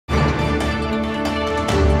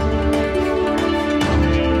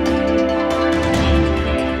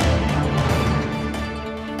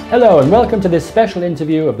Hello and welcome to this special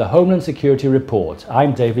interview of the Homeland Security Report.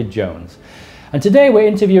 I'm David Jones. And today we're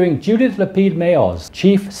interviewing Judith Lapid Maoz,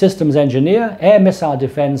 Chief Systems Engineer, Air Missile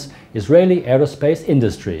Defense, Israeli Aerospace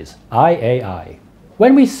Industries, IAI.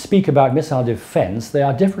 When we speak about missile defense, there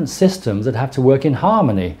are different systems that have to work in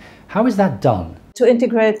harmony. How is that done? To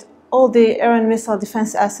integrate all the air and missile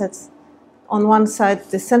defense assets. On one side,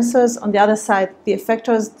 the sensors, on the other side, the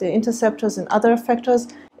effectors, the interceptors and other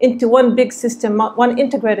effectors, into one big system, one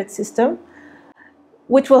integrated system,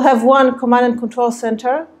 which will have one command and control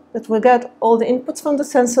center that will get all the inputs from the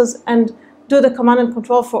sensors and do the command and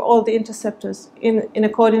control for all the interceptors in a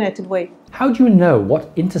coordinated way. How do you know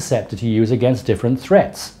what interceptor to use against different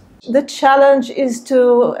threats? The challenge is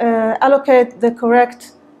to allocate the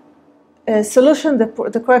correct solution,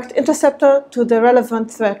 the correct interceptor to the relevant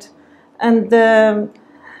threat. And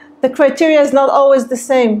the criteria is not always the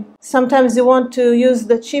same. Sometimes you want to use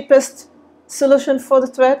the cheapest solution for the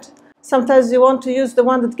threat. Sometimes you want to use the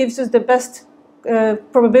one that gives you the best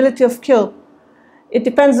probability of kill. It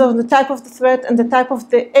depends on the type of the threat and the type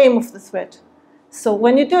of the aim of the threat. So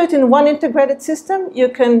when you do it in one integrated system, you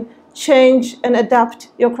can change and adapt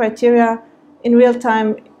your criteria in real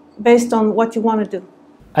time based on what you want to do.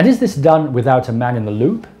 And is this done without a man in the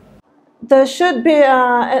loop? There should be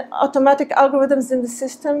automatic algorithms in the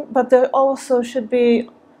system, but there also should be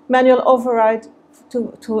manual override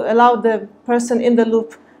to allow the person in the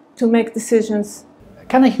loop to make decisions.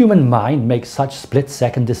 Can a human mind make such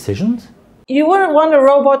split-second decisions? You wouldn't want a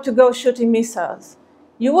robot to go shooting missiles.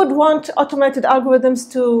 You would want automated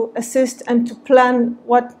algorithms to assist and to plan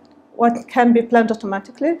what can be planned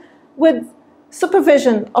automatically with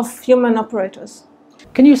supervision of human operators.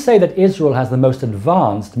 Can you say that Israel has the most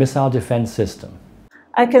advanced missile defense system?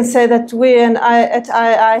 I can say that we at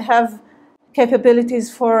iHLS have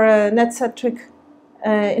capabilities for net-centric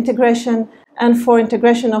integration and for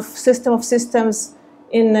integration of systems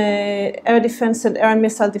in air defense and air and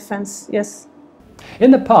missile defense, yes. In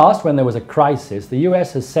the past, when there was a crisis, the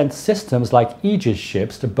US has sent systems like Aegis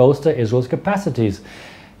ships to bolster Israel's capacities.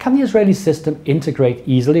 Can the Israeli system integrate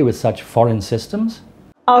easily with such foreign systems?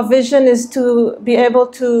 Our vision is to be able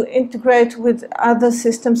to integrate with other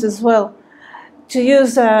systems as well, to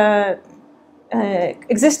use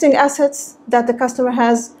existing assets that the customer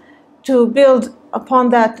has, to build upon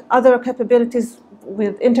that other capabilities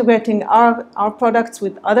with integrating our products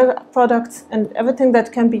with other products and everything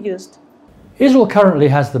that can be used. Israel currently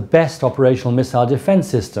has the best operational missile defense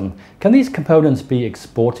system. Can these components be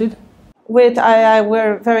exported? With iHLS,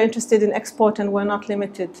 we're very interested in export and we're not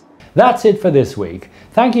limited. That's it for this week.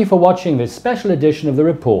 Thank you for watching this special edition of the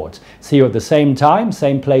report. See you at the same time,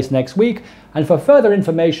 same place next week, and for further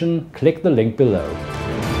information, click the link below.